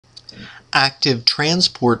active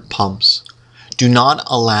transport pumps do not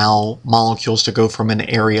allow molecules to go from an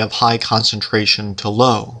area of high concentration to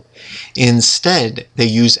low. Instead, they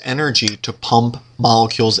use energy to pump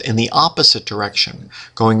molecules in the opposite direction,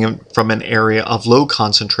 going from an area of low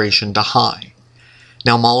concentration to high.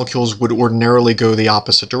 Now, molecules would ordinarily go the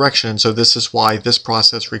opposite direction, so this is why this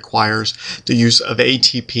process requires the use of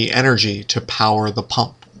ATP energy to power the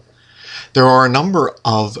pump. There are a number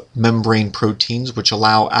of membrane proteins which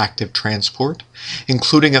allow active transport,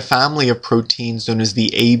 including a family of proteins known as the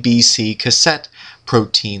ABC cassette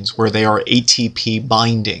proteins, where they are ATP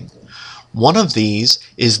binding. One of these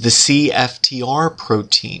is the Cftr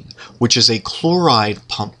protein, which is a chloride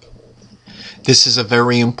pump. This is a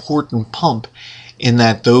very important pump in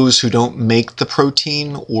that those who don't make the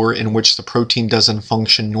protein, or in which the protein doesn't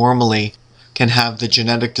function normally, can have the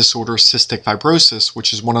genetic disorder cystic fibrosis,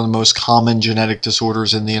 which is one of the most common genetic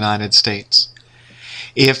disorders in the United States.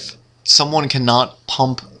 If someone cannot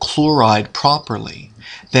pump chloride properly,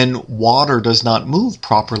 then water does not move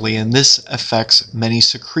properly, and this affects many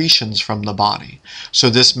secretions from the body. So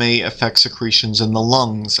this may affect secretions in the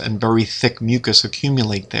lungs, and very thick mucus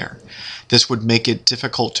accumulate there. This would make it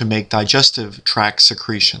difficult to make digestive tract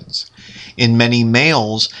secretions. In many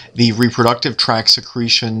males, the reproductive tract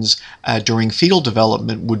secretions during fetal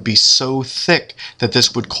development would be so thick that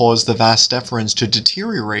this would cause the vas deferens to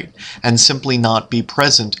deteriorate and simply not be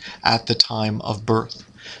present at the time of birth.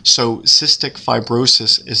 So cystic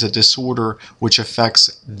fibrosis is a disorder which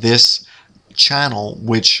affects this channel,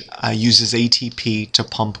 which uses ATP to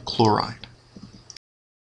pump chloride.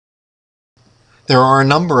 There are a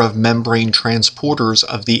number of membrane transporters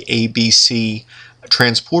of the ABC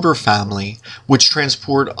transporter family which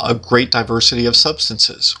transport a great diversity of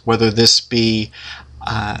substances, whether this be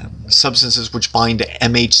substances which bind to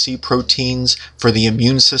MHC proteins for the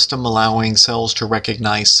immune system, allowing cells to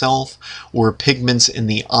recognize self, or pigments in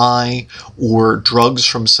the eye, or drugs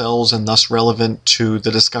from cells and thus relevant to the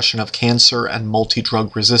discussion of cancer and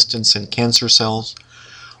multi-drug resistance in cancer cells.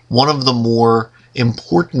 One of the more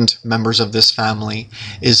important members of this family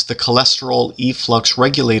is the cholesterol efflux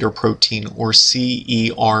regulator protein, or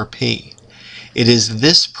CERP. It is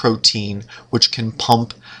this protein which can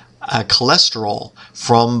pump cholesterol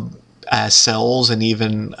from cells and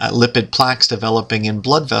even lipid plaques developing in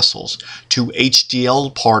blood vessels to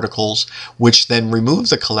HDL particles, which then remove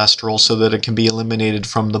the cholesterol so that it can be eliminated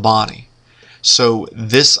from the body. So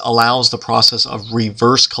this allows the process of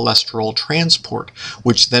reverse cholesterol transport,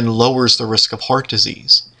 which then lowers the risk of heart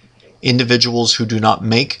disease. Individuals who do not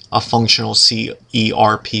make a functional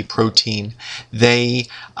CERP protein, they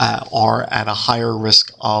are at a higher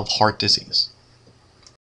risk of heart disease.